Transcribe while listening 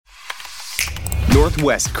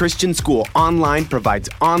Northwest Christian School Online provides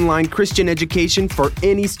online Christian education for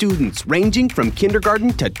any students, ranging from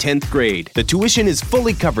kindergarten to 10th grade. The tuition is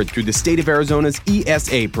fully covered through the state of Arizona's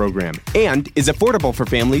ESA program and is affordable for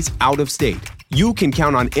families out of state. You can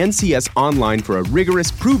count on NCS Online for a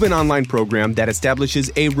rigorous, proven online program that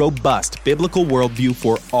establishes a robust biblical worldview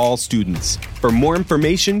for all students. For more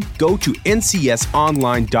information, go to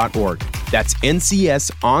ncsonline.org. That's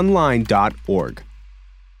ncsonline.org.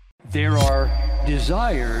 There are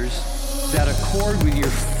desires that accord with your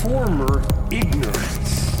former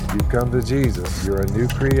ignorance. You come to Jesus, you're a new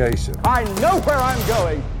creation. I know where I'm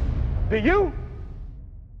going. Do you?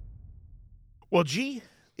 Well, G,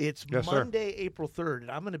 it's Yes, Monday, April 3rd, and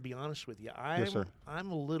I'm going to be honest with you.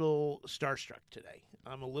 I'm a little starstruck today.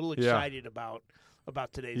 I'm a little excited about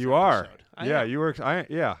today's You episode. are. I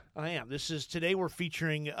am. Today we're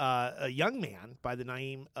featuring a young man by the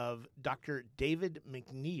name of Dr. David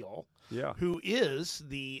McNeil, who is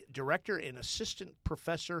the director and assistant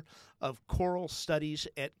professor of choral studies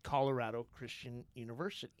at Colorado Christian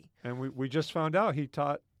University. And we just found out he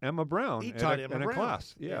taught Emma Brown in a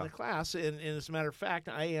class. In a class. And as a matter of fact,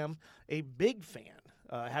 I am a big fan,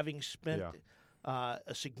 having spent a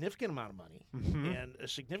significant amount of money and a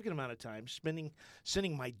significant amount of time sending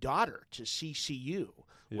my daughter to CCU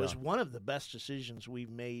was one of the best decisions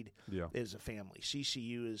we've made as a family.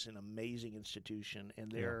 CCU is an amazing institution,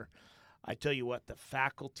 and I tell you what, the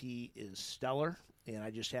faculty is stellar, and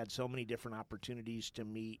I just had so many different opportunities to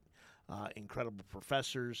meet incredible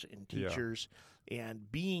professors and teachers,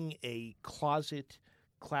 and being a closet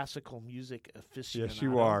classical music aficionado. Yes,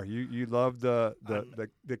 you are. You love the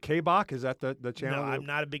K-Bach? Is that the channel? No, I'm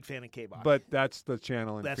not a big fan of K-Bach. But that's the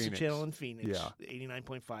channel in Phoenix. That's the channel in Phoenix,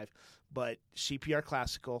 89.5. But CPR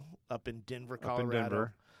Classical up in Denver, Colorado. Up in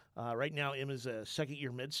Denver. Right now, Emma's a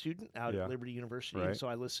second-year med student out at Liberty University, and so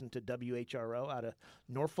I listen to WHRO out of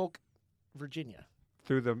Norfolk, Virginia.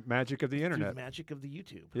 Through the magic of the internet. Through the magic of the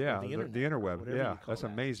YouTube. Yeah, the interweb. Yeah, that's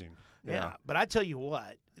amazing. Yeah, but I tell you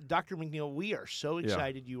what, Dr. McNeil, we are so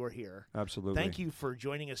excited you are here. Absolutely. Thank you for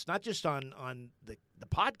joining us, not just on the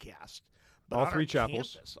podcast, but all on three our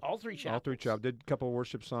chapels. Campus. All three chapels. All three chapels. Did a couple of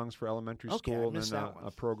worship songs for elementary school, and then a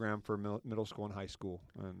program for middle school and high school.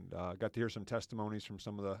 And got to hear some testimonies from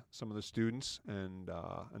some of the students, and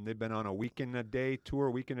they've been on a week in a day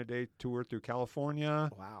tour through California.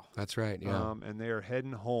 Wow, that's right. Yeah, and they are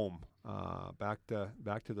heading home, back to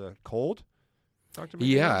the cold.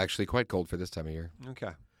 Yeah, actually quite cold for this time of year.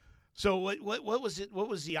 Okay. So what was it? What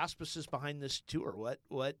was the auspices behind this tour?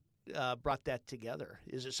 What brought that together?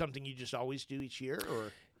 Is it something you just always do each year,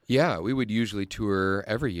 or? Yeah, we would usually tour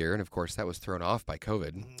every year, and of course that was thrown off by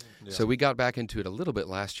COVID. So we got back into it a little bit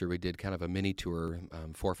last year. We did kind of a mini tour,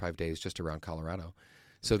 4 or 5 days just around Colorado.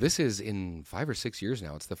 So this is in 5 or 6 years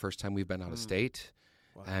now. It's the first time we've been out of state.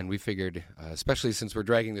 Wow. And we figured, especially since we're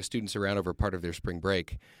dragging the students around over part of their spring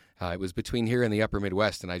break, it was between here and the upper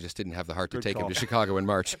Midwest, and I just didn't have the heart to take them to Chicago in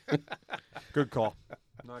March. Good call.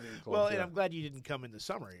 Not even close. Well, and I'm glad you didn't come in the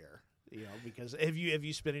summer here, because have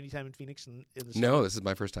you spent any time in Phoenix in the summer? No, this is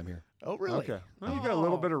my first time here. Oh, really? Okay. Well, you got a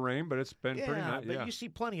little bit of rain, but it's been pretty nice. But you see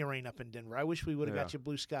plenty of rain up in Denver. I wish we would have got you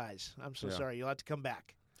blue skies. I'm so sorry. You'll have to come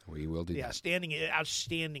back. We will do that.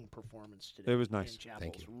 Outstanding performance today. It was nice.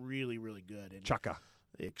 Thank you. Really, really good. And Chaka.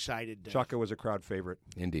 Excited. Chaka was a crowd favorite.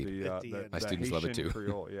 Indeed. My students love it too.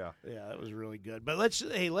 Creole, yeah, that was really good. But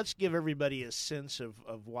let's give everybody a sense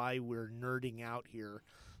of why we're nerding out here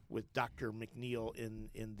with Dr. McNeil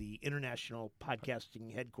in the International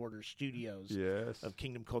Podcasting Headquarters Studios of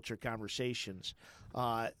Kingdom Culture Conversations.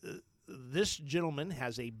 This gentleman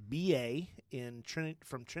has a BA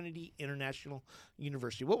from Trinity International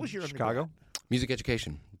University. What was your Chicago? Music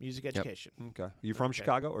education. Music education. Yep. Okay. You from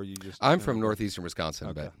Chicago, or you just? I'm from northeastern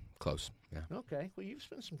Wisconsin, but close. Yeah. Okay. Well, you've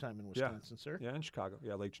spent some time in Wisconsin, sir. Yeah, in Chicago.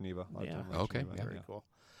 Yeah, Lake Geneva. Okay. Very cool.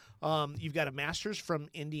 You've got a master's from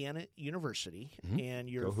Indiana University, and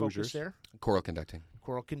you're focused there? Choral conducting.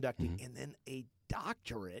 And then a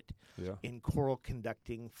doctorate in choral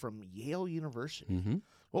conducting from Yale University.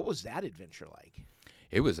 What was that adventure like?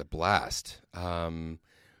 It was a blast.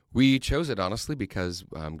 We chose it, honestly, because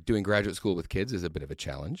doing graduate school with kids is a bit of a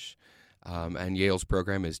challenge. And Yale's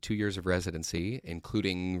program is 2 years of residency,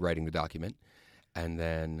 including writing the document. And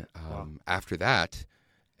then after that,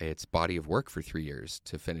 it's body of work for 3 years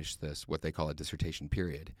to finish this, what they call a dissertation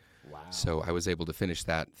period. Wow. So I was able to finish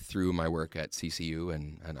that through my work at CCU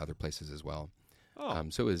and other places as well.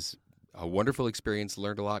 So it was a wonderful experience,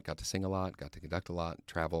 learned a lot, got to sing a lot, got to conduct a lot,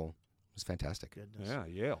 travel. It was fantastic. Goodness. Yeah,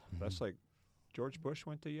 Yale. That's like George Bush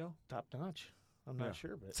went to Yale? Top notch. I'm not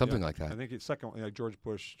sure, but something like that. I think it's second, George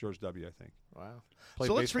Bush, George W., I think. Wow. Played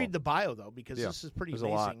So let's baseball. read the bio, though, because this is pretty there's a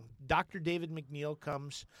lot. amazing. Dr. David McNeil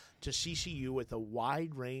comes to CCU with a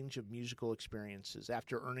wide range of musical experiences.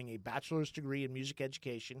 After earning a bachelor's degree in music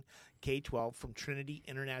education, K-12, from Trinity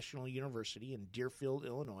International University in Deerfield,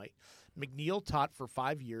 Illinois, McNeil taught for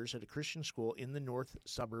 5 years at a Christian school in the north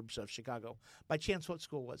suburbs of Chicago. By chance, what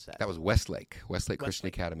school was that? That was Westlake Christian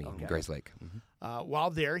Academy in Grays Lake.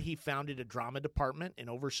 While there, he founded a drama department and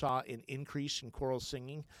oversaw an increase in choral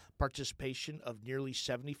singing participation of nearly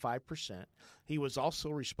 75%. He was also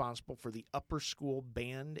responsible for the upper school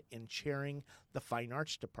band and chairing the fine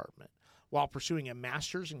arts department. While pursuing a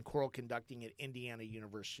master's in choral conducting at Indiana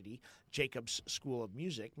University, Jacobs School of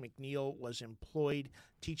Music, McNeil was employed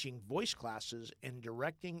teaching voice classes and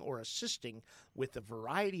directing or assisting with a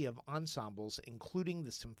variety of ensembles, including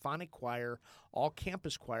the symphonic choir,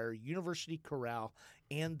 all-campus choir, university chorale,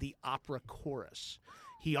 and the opera chorus.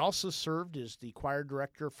 He also served as the choir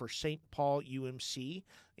director for St. Paul UMC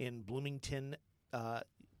in Bloomington,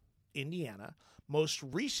 Indiana. Most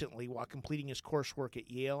recently, while completing his coursework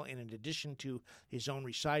at Yale, and in addition to his own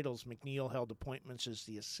recitals, McNeil held appointments as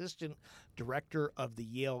the assistant director of the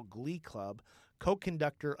Yale Glee Club,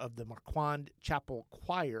 co-conductor of the Marquand Chapel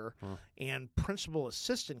Choir, and principal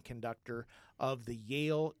assistant conductor of the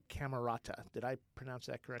Yale Camerata. Did I pronounce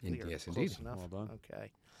that correctly? Yes, close indeed. enough? Well done.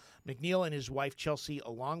 Okay. McNeil and his wife, Chelsea,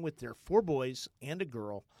 along with their 4 boys and a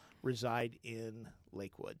girl, reside in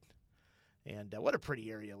Lakewood. And what a pretty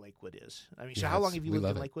area Lakewood is. I mean, so how long have you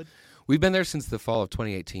lived in Lakewood? We've been there since the fall of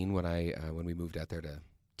 2018 when we moved out there to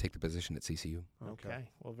take the position at CCU. Okay.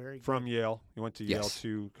 Well, very good. From Yale. You went to Yale Yes.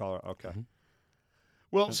 to Colorado. Okay.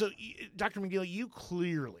 Well, so Dr. McNeil, you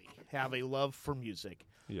clearly have a love for music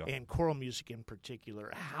and choral music in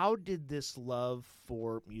particular. How did this love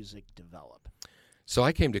for music develop? So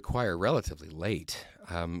I came to choir relatively late.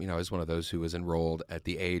 I was one of those who was enrolled at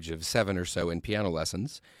the age of 7 or so in piano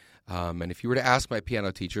lessons. And if you were to ask my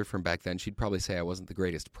piano teacher from back then, she'd probably say I wasn't the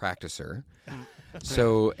greatest practicer.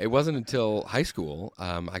 So it wasn't until high school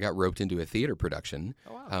I got roped into a theater production,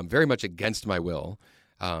 very much against my will,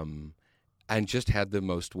 and just had the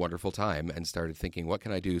most wonderful time and started thinking, what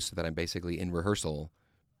can I do so that I'm basically in rehearsal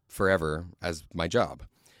forever as my job?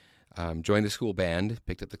 Joined the school band,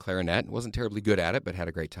 picked up the clarinet, wasn't terribly good at it, but had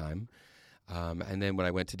a great time. And then when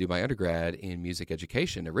I went to do my undergrad in music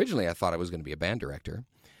education, originally I thought I was going to be a band director.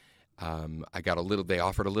 They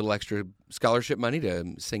offered a little extra scholarship money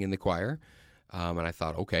to sing in the choir. And I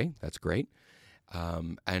thought, okay, that's great.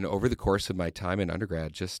 And over the course of my time in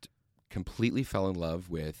undergrad, just completely fell in love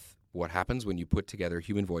with what happens when you put together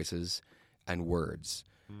human voices and words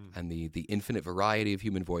and the infinite variety of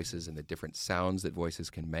human voices and the different sounds that voices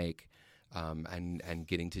can make and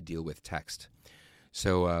getting to deal with text.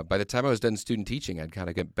 So by the time I was done student teaching, I'd kind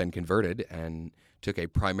of been converted and took a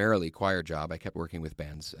primarily choir job. I kept working with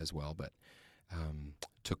bands as well, but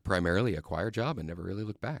took primarily a choir job and never really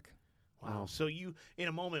looked back. Wow. So in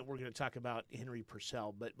a moment, we're going to talk about Henry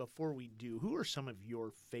Purcell. But before we do, who are some of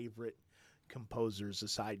your favorite composers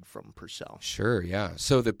aside from Purcell? Sure, yeah.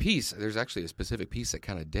 So there's actually a specific piece that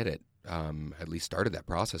kind of did it, at least started that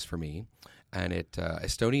process for me. And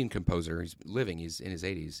Estonian composer, he's in his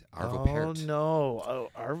 80s, Arvo Pärt. Oh, no.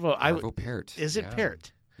 Arvo Pärt. Is it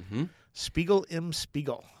Pärt? Mm-hmm. Spiegel im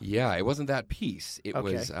Spiegel. Yeah, it wasn't that piece. It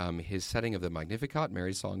was his setting of the Magnificat,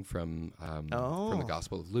 Mary's song from the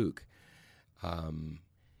Gospel of Luke. And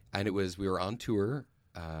we were on tour.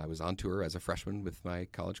 I was on tour as a freshman with my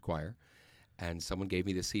college choir. And someone gave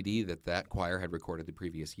me the CD that choir had recorded the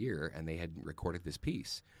previous year, and they had recorded this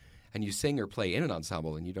piece. And you sing or play in an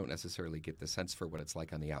ensemble, and you don't necessarily get the sense for what it's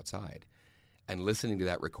like on the outside. And listening to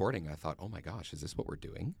that recording, I thought, oh my gosh, is this what we're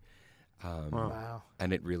doing? Wow.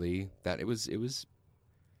 And it was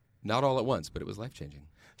not all at once, but it was life-changing.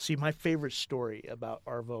 See, my favorite story about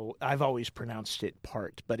Arvo, I've always pronounced it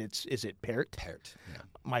Part, but is it Pärt? Pärt, yeah.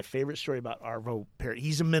 My favorite story about Arvo Pärt,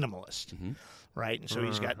 he's a minimalist, right? And so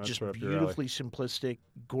he's got just beautifully simplistic,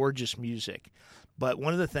 gorgeous music. But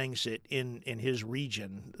one of the things that in his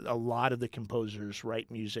region, a lot of the composers write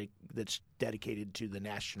music that's dedicated to the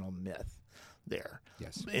national myth there.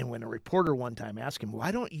 Yes. And when a reporter one time asked him,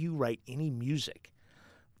 why don't you write any music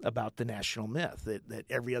about the national myth that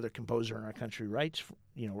every other composer in our country writes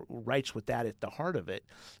with that at the heart of it?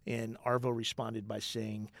 And Arvo responded by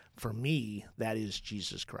saying, for me, that is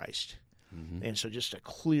Jesus Christ. Mm-hmm. And so just a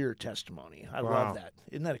clear testimony. I love that.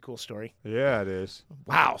 Isn't that a cool story? Yeah, it is.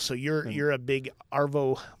 Wow. So you're a big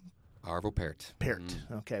Arvo Pärt. Pärt.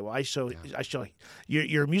 Okay. Well,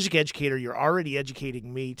 you're a music educator. You're already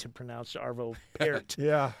educating me to pronounce Arvo Pärt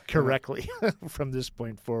correctly from this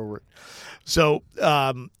point forward. So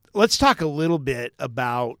let's talk a little bit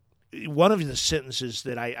about one of the sentences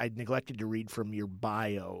that I neglected to read from your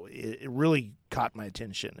bio, it really caught my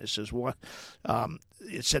attention. It says,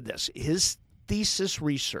 it said this: his thesis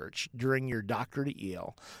research during your doctorate at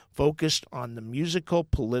Yale focused on the musical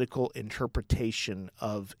political interpretation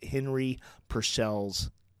of Henry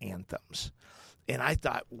Purcell's anthems. And I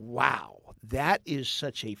thought, wow, that is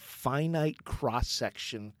such a finite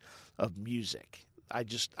cross-section of music.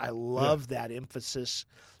 I love that emphasis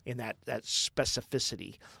and that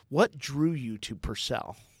specificity. What drew you to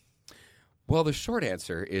Purcell? Well, the short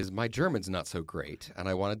answer is my German's not so great, and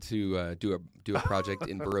I wanted to do a project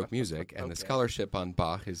in Baroque music, and the scholarship on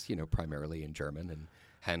Bach is primarily in German, and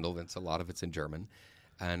Handel, a lot of it's in German.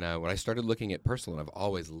 And when I started looking at Purcell, and I've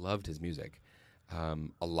always loved his music,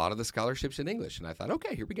 a lot of the scholarships in English, and I thought,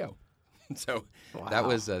 okay, here we go. So that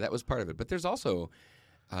was part of it. But there's also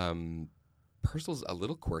Purcell's a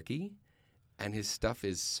little quirky, and his stuff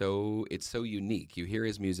is so unique. You hear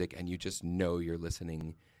his music, and you just know you're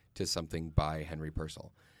listening to something by Henry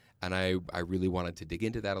Purcell. And I really wanted to dig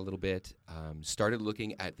into that a little bit, started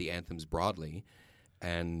looking at the anthems broadly,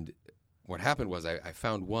 and what happened was I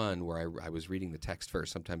found one where I was reading the text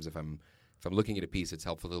first. Sometimes if I'm looking at a piece, it's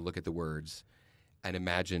helpful to look at the words and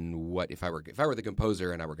imagine what if I were the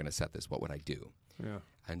composer and I were going to set this, what would I do? Yeah.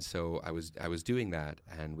 And so I was doing that,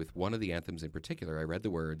 and with one of the anthems in particular, I read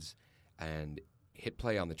the words and hit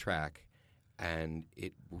play on the track, and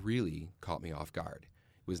it really caught me off guard.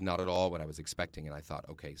 It was not at all what I was expecting, and I thought,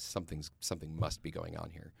 okay, something must be going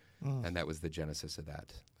on here, and that was the genesis of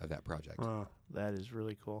that project. Oh, that is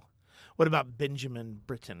really cool. What about Benjamin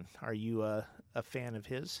Britten? Are you a fan of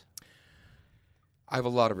his? I have a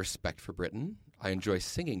lot of respect for Britten. I enjoy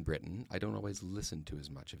singing Britten. I don't always listen to as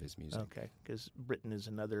much of his music. Okay, because Britten is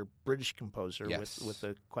another British composer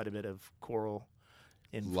with quite a bit of choral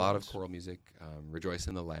influence. A lot of choral music. Rejoice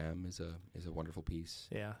in the Lamb is a wonderful piece.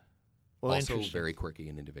 Yeah. Well, also very quirky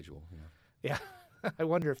and individual. Yeah. I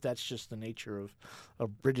wonder if that's just the nature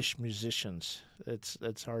of British musicians.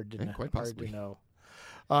 It's hard to know. Quite possibly. Hard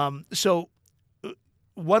to know. So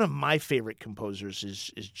one of my favorite composers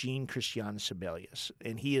is Jean Christian Sibelius,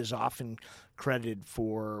 and he is often credited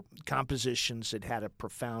for compositions that had a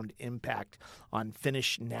profound impact on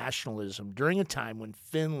Finnish nationalism during a time when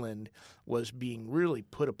Finland was being really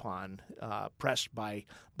put upon, pressed by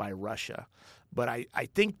Russia. But I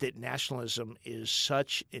think that nationalism is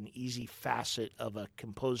such an easy facet of a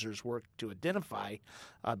composer's work to identify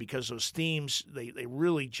because those themes, they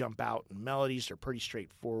really jump out, and melodies are pretty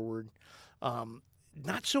straightforward.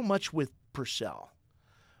 Not so much with Purcell.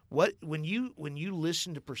 When you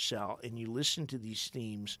listen to Purcell and you listen to these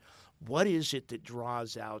themes, what is it that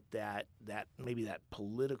draws out that maybe that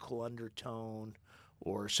political undertone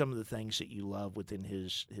or some of the things that you love within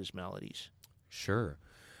his melodies? Sure.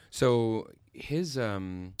 So his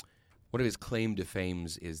one of his claim to fame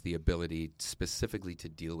is the ability specifically to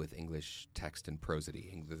deal with English text and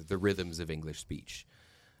prosody, the rhythms of English speech.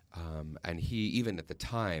 And he, even at the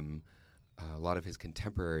time, a lot of his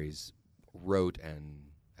contemporaries wrote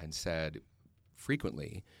and said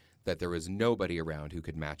frequently that there was nobody around who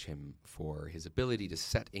could match him for his ability to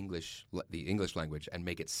set the English language and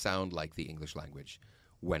make it sound like the English language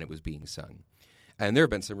when it was being sung. And there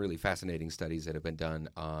have been some really fascinating studies that have been done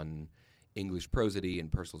on English prosody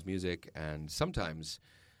and Purcell's music, and sometimes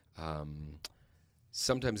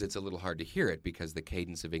it's a little hard to hear it because the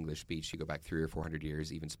cadence of English speech, you go back 300 or 400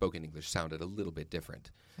 years, even spoken English sounded a little bit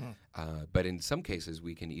different. But in some cases,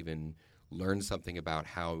 we can even learn something about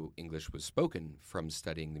how English was spoken from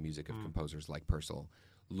studying the music of composers like Purcell,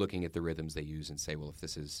 looking at the rhythms they use and say, well,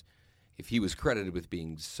 if he was credited with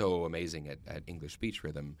being so amazing at English speech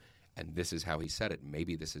rhythm, and this is how he said it,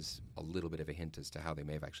 maybe this is a little bit of a hint as to how they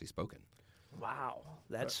may have actually spoken. Wow,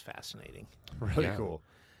 that's fascinating. Really cool.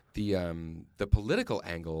 The political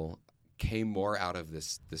angle came more out of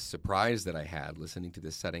this surprise that I had listening to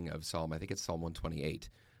this setting of Psalm. I think it's Psalm 128.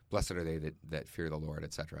 Blessed are they that fear the Lord,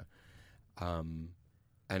 etc. And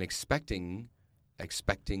expecting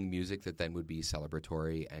music that then would be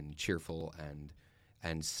celebratory and cheerful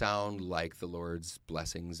and sound like the Lord's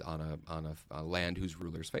blessings on a land whose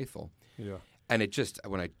ruler is faithful. Yeah. And it just,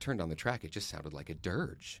 when I turned on the track, it just sounded like a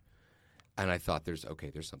dirge. And I thought, there's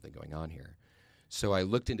something going on here. So I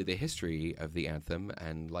looked into the history of the anthem,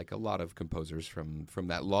 and like a lot of composers from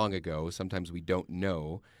that long ago, sometimes we don't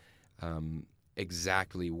know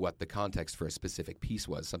exactly what the context for a specific piece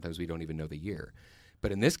was. Sometimes we don't even know the year.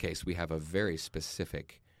 But in this case, we have a very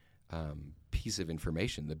specific piece of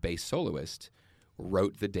information. The bass soloist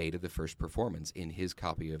wrote the date of the first performance in his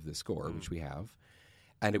copy of the score, which we have.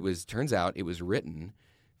 And turns out it was written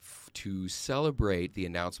to celebrate the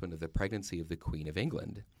announcement of the pregnancy of the Queen of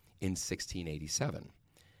England in 1687.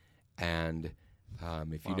 And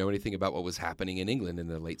if you know anything about what was happening in England in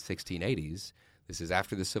the late 1680s, this is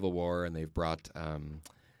after the Civil War, and they've brought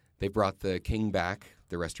the king back,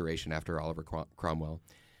 the Restoration after Oliver Cromwell.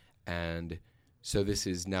 And so this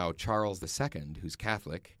is now Charles II, who's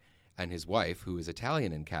Catholic, and his wife, who is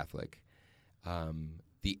Italian and Catholic.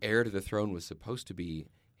 The heir to the throne was supposed to be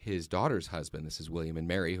his daughter's husband. This is William and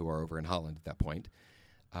Mary, who are over in Holland at that point,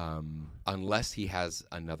 unless he has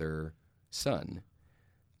another son.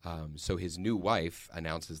 So his new wife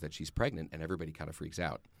announces that she's pregnant, and everybody kind of freaks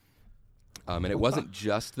out. And it wasn't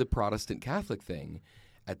just the Protestant Catholic thing.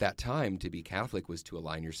 At that time, to be Catholic was to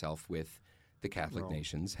align yourself with the Catholic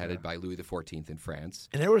nations, headed by Louis XIV in France.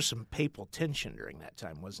 And there was some papal tension during that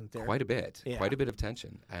time, wasn't there? Quite a bit. Yeah. Quite a bit of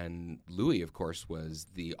tension. And Louis, of course, was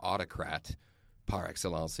the autocrat par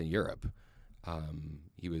excellence in Europe.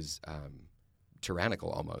 He was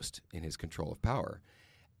tyrannical almost in his control of power.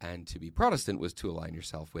 And to be Protestant was to align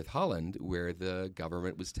yourself with Holland, where the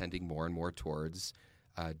government was tending more and more towards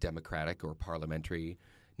democratic or parliamentary,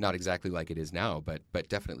 not exactly like it is now, but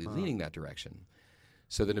definitely leaning that direction.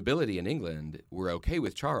 So the nobility in England were okay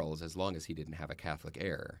with Charles as long as he didn't have a Catholic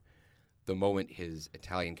heir. The moment his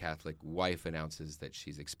Italian Catholic wife announces that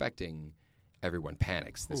she's expecting, everyone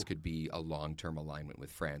panics. This could be a long-term alignment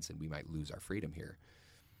with France, and we might lose our freedom here.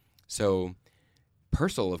 So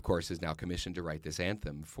Purcell, of course, is now commissioned to write this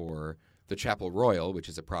anthem for the Chapel Royal, which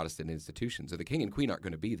is a Protestant institution. So the king and queen aren't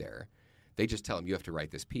going to be there. They just tell him, you have to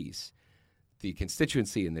write this piece. The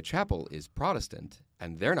constituency in the chapel is Protestant,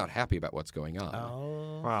 and they're not happy about what's going on.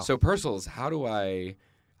 Oh. Wow. So Purcell's, how do I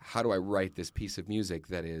write this piece of music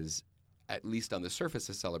that is at least on the surface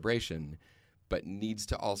a celebration, but needs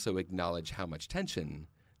to also acknowledge how much tension,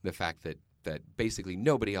 the fact that basically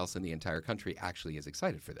nobody else in the entire country actually is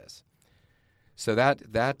excited for this. So that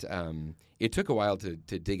it took a while to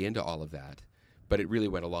dig into all of that, but it really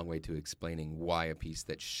went a long way to explaining why a piece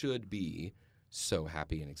that should be so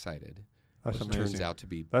happy and excited turns out to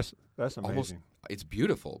be that's amazing. It's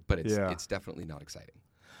beautiful, but it's definitely not exciting.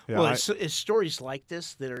 Yeah, Well, it's stories like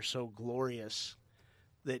this that are so glorious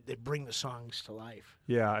that bring the songs to life.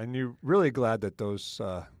 Yeah, and you're really glad that those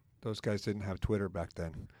guys didn't have Twitter back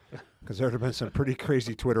then, because there would have been some pretty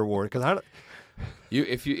crazy Twitter war. Because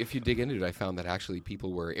if you dig into it, I found that actually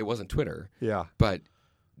people were. It wasn't Twitter. Yeah, but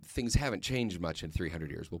things haven't changed much in 300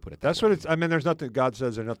 years. We'll put it that way. That's what it's. I mean, there's nothing. God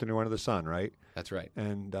says there's nothing new under the sun, right? That's right.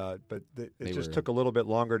 And but it just took a little bit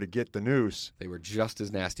longer to get the news. They were just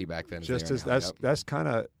as nasty back then. Just as that's kind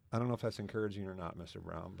of. I don't know if that's encouraging or not, Mr.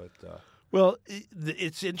 Brown, but. Well,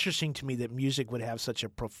 it's interesting to me that music would have such a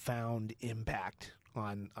profound impact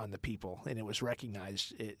on the people, and it was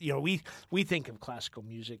recognized. We think of classical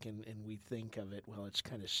music and we think of it, well, it's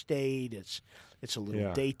kind of staid, it's a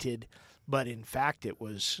little dated, but in fact it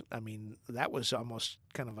was, I mean, that was almost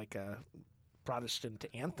kind of like a Protestant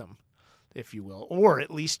anthem, if you will, or at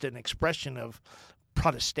least an expression of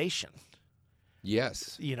protestation.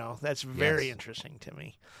 Yes. That's very interesting to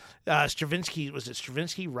me.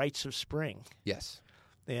 Stravinsky, Rites of Spring? Yes.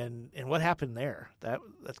 And what happened there?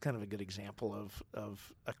 That's kind of a good example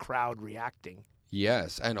of a crowd reacting.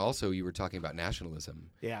 Yes, and also you were talking about nationalism.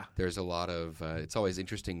 Yeah. There's a lot of, it's always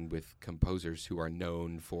interesting with composers who are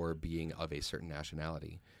known for being of a certain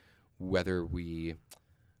nationality, whether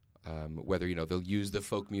they'll use the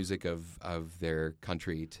folk music of their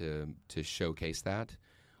country to showcase that,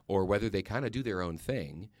 or whether they kind of do their own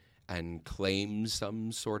thing and claim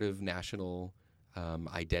some sort of national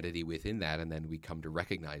identity within that, and then we come to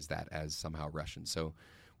recognize that as somehow Russian. So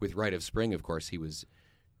with Rite of Spring, of course, he was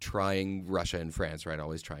trying Russia and France, right?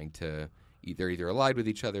 Always trying to either allied with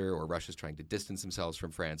each other, or Russia's trying to distance themselves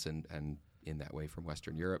from France and in that way from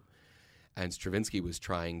Western Europe. And Stravinsky was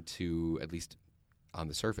trying to, at least on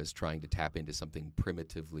the surface, trying to tap into something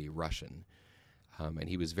primitively Russian. And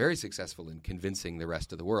he was very successful in convincing the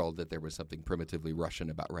rest of the world that there was something primitively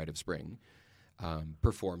Russian about Rite of Spring,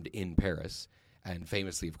 performed in Paris, and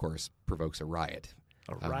famously, of course, provokes a riot.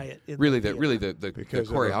 A riot. The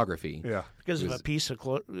choreography. Because of a piece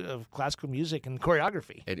of classical music and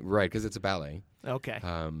choreography. Right, because it's a ballet. Okay.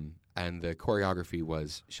 And the choreography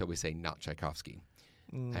was, shall we say, not Tchaikovsky.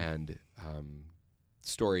 And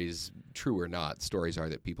stories, true or not, stories are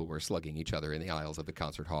that people were slugging each other in the aisles of the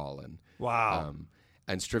concert hall. And wow.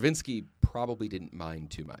 And Stravinsky probably didn't mind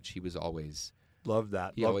too much. He was always... Love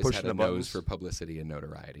that. He always had a nose for publicity and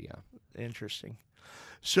notoriety, yeah. Interesting.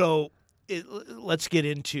 So let's get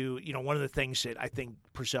into, one of the things that I think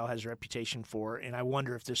Purcell has a reputation for, and I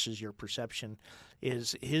wonder if this is your perception,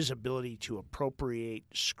 is his ability to appropriate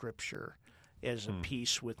Scripture as a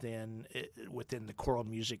piece within the choral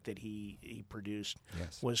music that he produced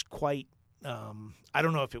Yes. was quite. I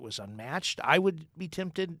don't know if it was unmatched. I would be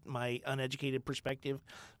tempted. My uneducated perspective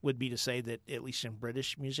would be to say that at least in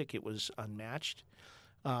British music it was unmatched.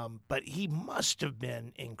 But he must have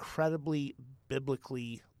been incredibly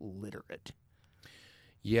biblically literate.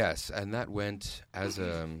 Yes, and that went as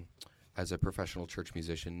a professional church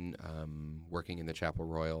musician working in the Chapel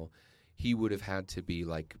Royal. He would have had to be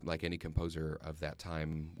like any composer of that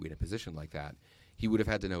time in a position like that. He would have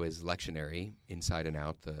had to know his lectionary inside and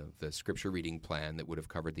out, the scripture reading plan that would have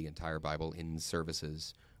covered the entire Bible in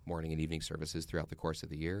services, morning and evening services throughout the course of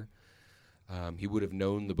the year. He would have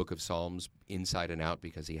known the book of Psalms inside and out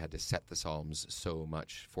because he had to set the Psalms so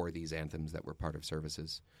much for these anthems that were part of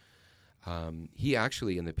services. He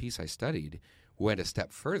actually, in the piece I studied, went a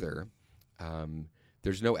step further.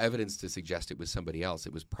 There's no evidence to suggest it was somebody else.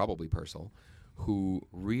 It was probably Purcell, who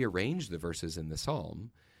rearranged the verses in the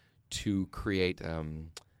psalm to create a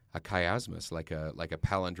chiasmus, like a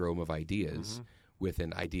palindrome of ideas, with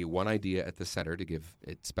one idea at the center to give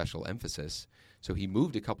it special emphasis. So he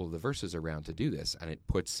moved a couple of the verses around to do this, and it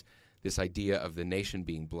puts this idea of the nation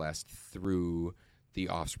being blessed through the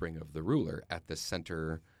offspring of the ruler at the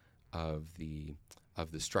center of the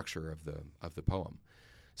structure of the poem.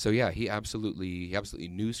 So yeah, he absolutely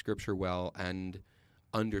knew Scripture well and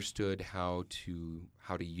understood how to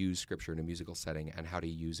use Scripture in a musical setting and how to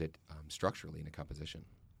use it structurally in a composition.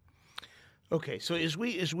 Okay, so as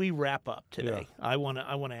we wrap up today, I want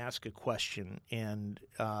to ask a question, and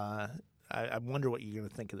I wonder what you're going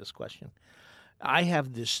to think of this question. I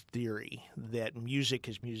have this theory that music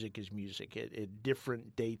is music is music at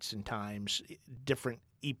different dates and times, different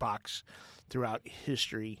epochs throughout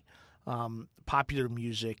history. Popular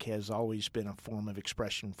music has always been a form of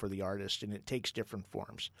expression for the artist, and it takes different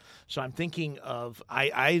forms. So I'm thinking of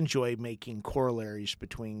I enjoy making corollaries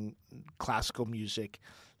between classical music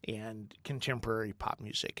and contemporary pop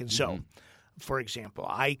music. And so, for example,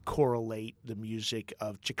 I correlate the music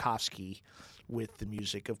of Tchaikovsky with the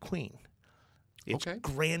music of Queen. It's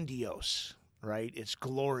grandiose, right? It's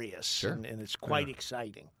glorious, and it's quite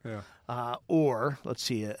exciting. Yeah. Or, let's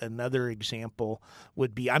see, another example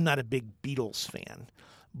would be, I'm not a big Beatles fan,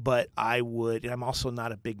 but I'm also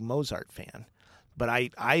not a big Mozart fan, but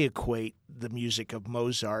I equate the music of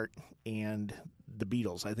Mozart and the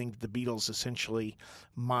Beatles. I think the Beatles essentially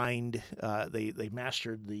they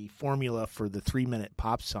mastered the formula for the 3-minute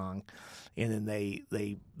pop song, and then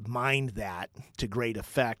they mined that to great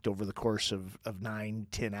effect over the course of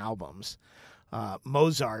 9-10 albums.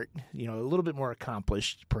 Mozart, a little bit more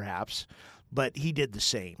accomplished perhaps, but he did the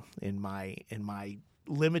same in my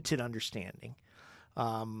limited understanding.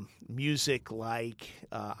 Music like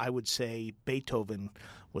I would say Beethoven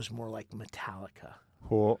was more like Metallica.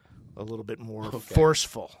 Cool. A little bit more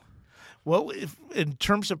forceful. In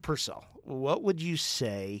terms of Purcell, what would you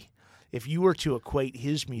say if you were to equate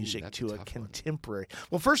his music to a contemporary?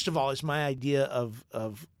 Well, first of all, is my idea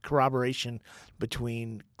of corroboration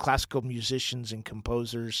between classical musicians and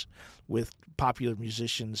composers with popular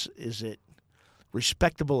musicians, is it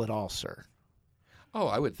respectable at all, sir? Oh,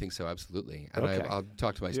 I would think so, absolutely. And I'll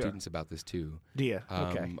talk to my students about this too. Do you?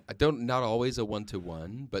 Okay. Not always a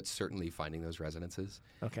one-to-one, but certainly finding those resonances.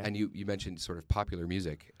 Okay. And you mentioned sort of popular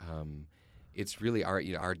music. It's really our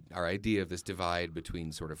idea of this divide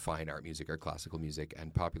between sort of fine art music or classical music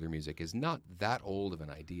and popular music is not that old of an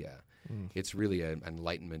idea. It's really an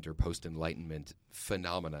Enlightenment or post-Enlightenment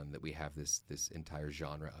phenomenon that we have this entire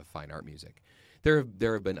genre of fine art music. There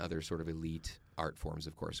have been other sort of elite art forms,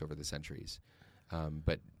 of course, over the centuries.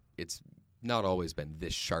 But it's not always been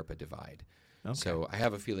this sharp a divide. Okay. So I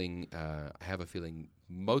have a feeling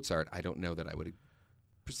Mozart. I don't know that I would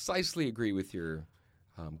precisely agree with your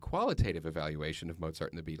qualitative evaluation of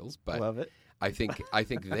Mozart and the Beatles, but love it. I think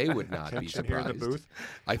they would not be surprised. Here in the booth.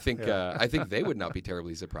 I think they would not be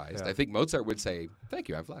terribly surprised. I think Mozart would say, "Thank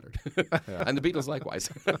you, I'm flattered," and the Beatles likewise.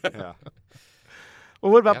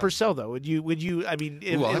 Well, what about Purcell though? Would you? I mean,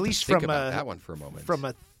 at least from that one for a moment. From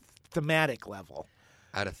a thematic level.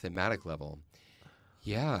 At a thematic level,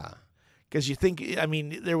 yeah. Because you think, I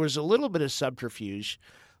mean, there was a little bit of subterfuge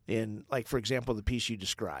in, like, for example, the piece you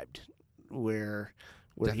described, where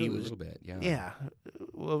definitely he was a little bit, yeah. Yeah.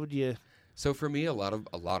 What would you? So for me, a lot of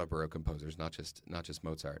Baroque composers, not just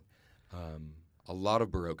Mozart, a lot of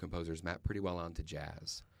Baroque composers map pretty well onto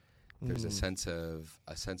jazz. There's a sense of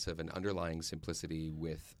an underlying simplicity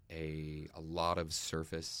with a lot of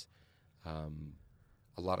surface.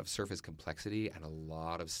 A lot of surface complexity and a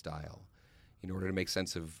lot of style. In order to make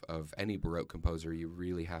sense of any Baroque composer, you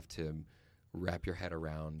really have to wrap your head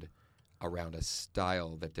around around a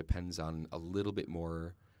style that depends on a little bit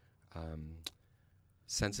more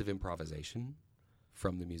sense of improvisation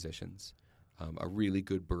from the musicians. A really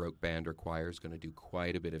good Baroque band or choir is going to do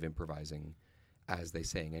quite a bit of improvising as they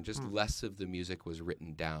sing, and just less of the music was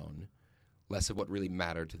written down. Less of what really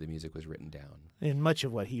mattered to the music was written down. And much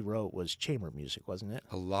of what he wrote was chamber music, wasn't it?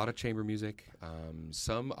 A lot of chamber music,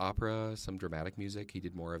 some opera, some dramatic music. He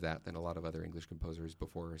did more of that than a lot of other English composers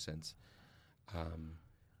before or since.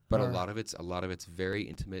 But a lot of it's very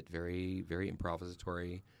intimate, very, very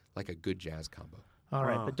improvisatory, like a good jazz combo. All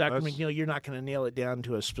right, but Dr. McNeil, you're not going to nail it down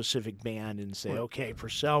to a specific band and say, okay,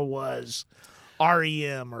 Purcell was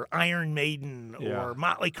REM or Iron Maiden or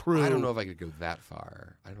Motley Crue. I don't know if I could go that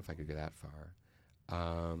far.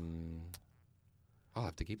 I'll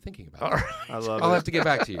have to keep thinking about it. I love I'll have to get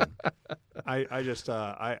back to you. I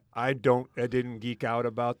didn't geek out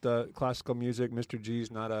about the classical music. Mr.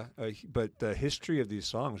 G's not but the history of these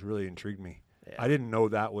songs really intrigued me. Yeah. I didn't know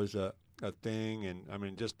that was a thing, and I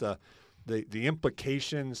mean just the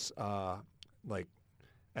implications, like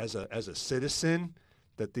as a citizen,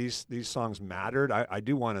 that these songs mattered. I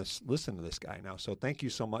do want to listen to this guy now. So thank you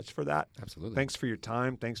so much for that. Absolutely. Thanks for your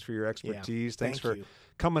time. Thanks for your expertise. Yeah, thanks for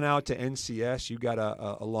coming out to NCS. You got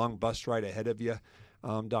a long bus ride ahead of you,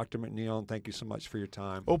 Dr. McNeil, and thank you so much for your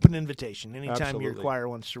time. Open invitation. Anytime your choir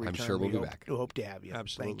wants to return, I'm sure we'll be back. We hope to have you.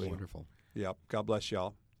 Absolutely. Thank you. Wonderful. Yep. God bless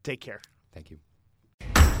y'all. Take care. Thank you.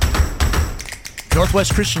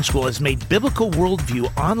 Northwest Christian School has made Biblical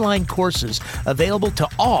Worldview online courses available to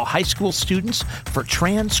all high school students for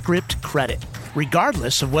transcript credit,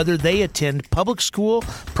 regardless of whether they attend public school,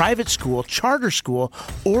 private school, charter school,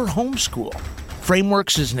 or homeschool.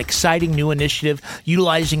 Frameworks is an exciting new initiative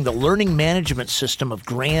utilizing the learning management system of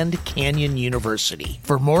Grand Canyon University.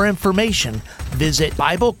 For more information, visit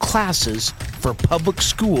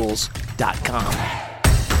BibleClassesForPublicSchools.com.